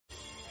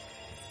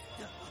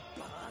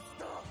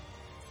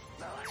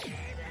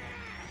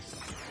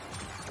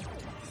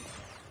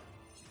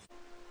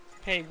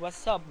Hey,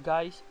 what's up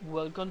guys?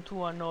 Welcome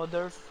to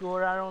another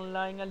Sword Art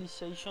Online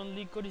Alicization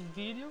Lycoris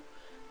video.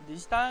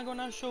 This time I'm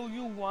gonna show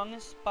you one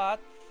spot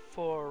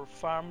for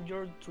farm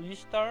your 3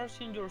 stars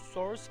in your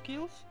sword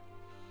skills.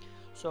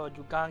 So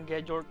you can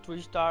get your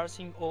 3 stars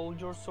in all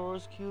your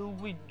sword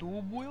skills with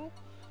Dual Wield.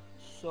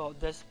 So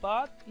the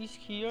spot is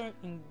here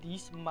in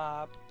this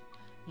map.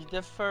 It's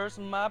the first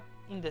map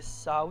in the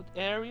south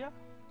area.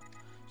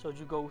 So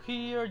you go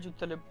here, you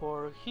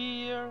teleport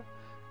here,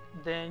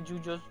 then you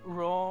just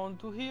run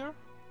to here.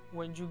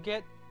 When you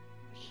get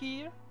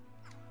here,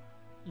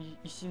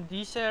 it's in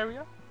this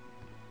area,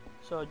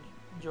 so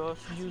just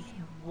use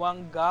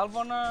one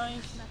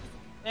galvanize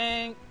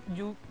and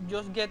you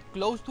just get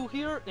close to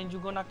here and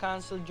you're gonna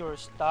cancel your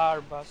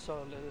starbucks.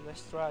 So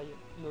let's try it.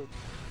 Look,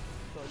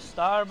 so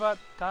starbucks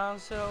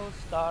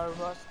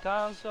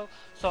cancel.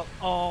 So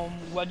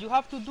what you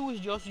have to do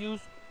is just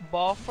use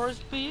buffer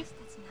speed.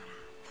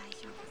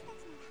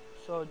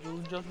 So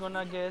you just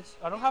gonna get,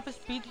 I don't have a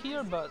speed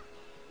here, but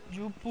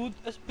you put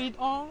a speed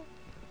on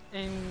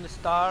in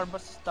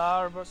Starbucks.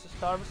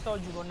 So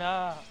you're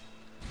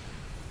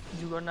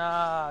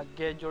gonna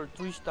get your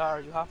 3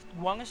 stars. You have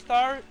 1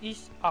 star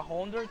is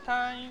 100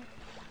 times,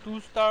 2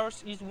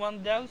 stars is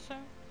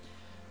 1000,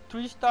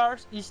 3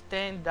 stars is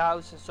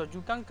 10,000. So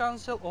you can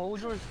cancel all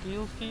your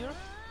skills here.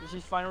 This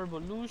is Final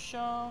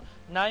Revolution.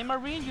 Night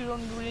Marine you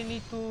don't really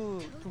need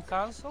to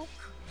cancel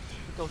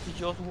because it's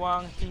just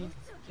one hit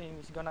and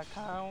it's gonna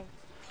count.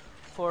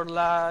 For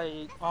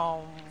like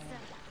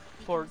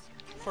for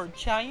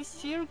Shine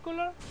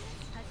Circular,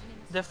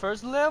 the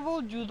first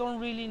level you don't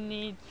really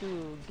need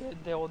to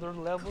get the other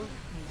levels.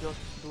 You just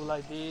do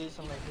like this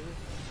and like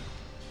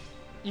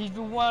this. If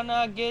you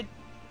wanna get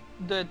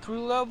the 3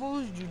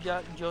 levels, you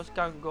just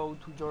can go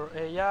to your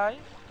AI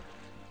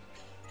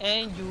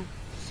and you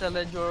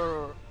select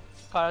your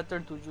character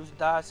to use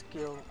that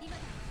skill.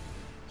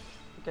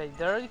 Okay,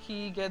 there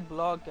he get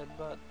blocked,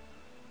 but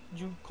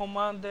you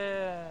command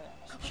the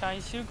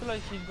Shine Circular,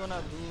 he's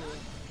gonna do it.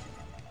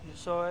 You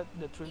saw it,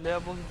 the 3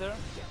 levels there.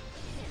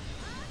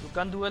 You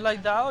can do it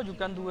like that or you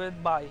can do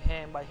it by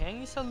hand. By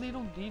hand is a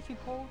little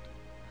difficult,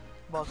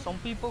 but some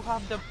people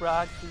have the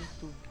practice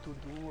to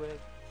do it.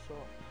 So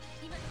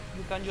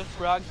you can just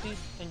practice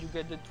and you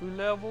get the 3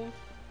 levels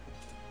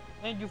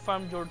and you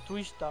farm your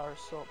 3 stars.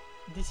 So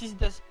this is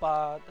the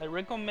spot. I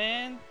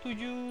recommend to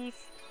use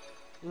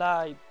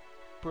like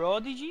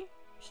Prodigy,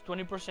 it's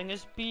 20%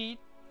 speed.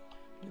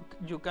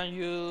 You can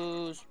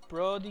use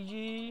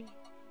Prodigy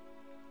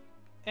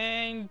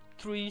and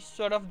 3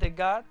 Sword of the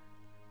God.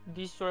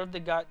 This Sword of the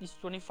God is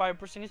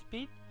 25%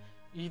 speed.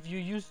 If you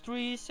use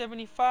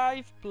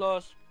 375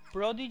 plus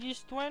Prodigy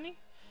is 20,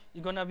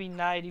 you're gonna be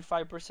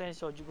 95%.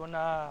 So you're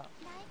gonna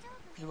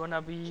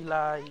be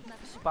like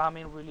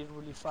spamming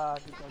really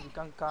fast because you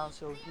can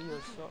cancel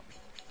here. So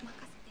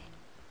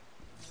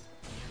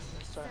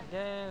let's try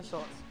again.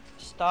 So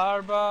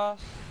Starbucks,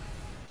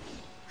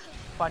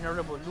 Final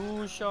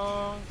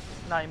Revolution,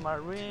 Night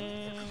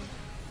Marine.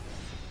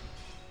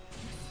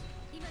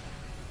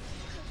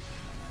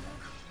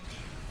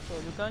 So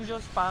you can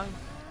just spam,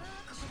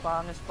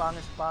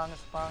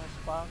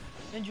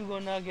 and you're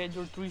gonna get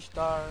your 3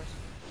 stars.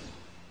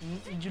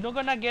 You're not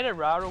gonna get it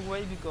right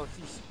away because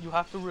you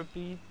have to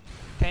repeat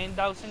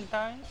 10,000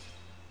 times,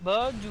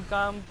 but you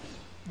can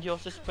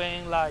just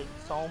spend like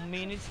some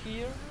minutes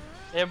here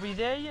every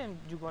day and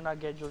you're gonna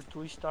get your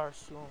 3 stars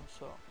soon.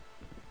 So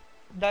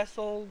that's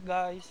all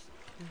guys.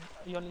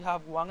 You only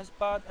have 1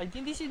 spot. I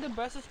think this is the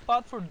best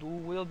spot for Dual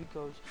Wield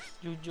because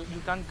you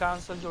can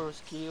cancel your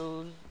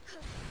skills.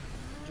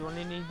 You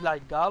only need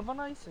like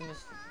galvanize and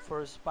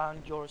for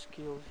expand your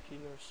skills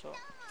here. So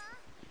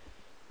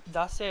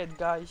that's it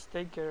guys,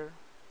 take care.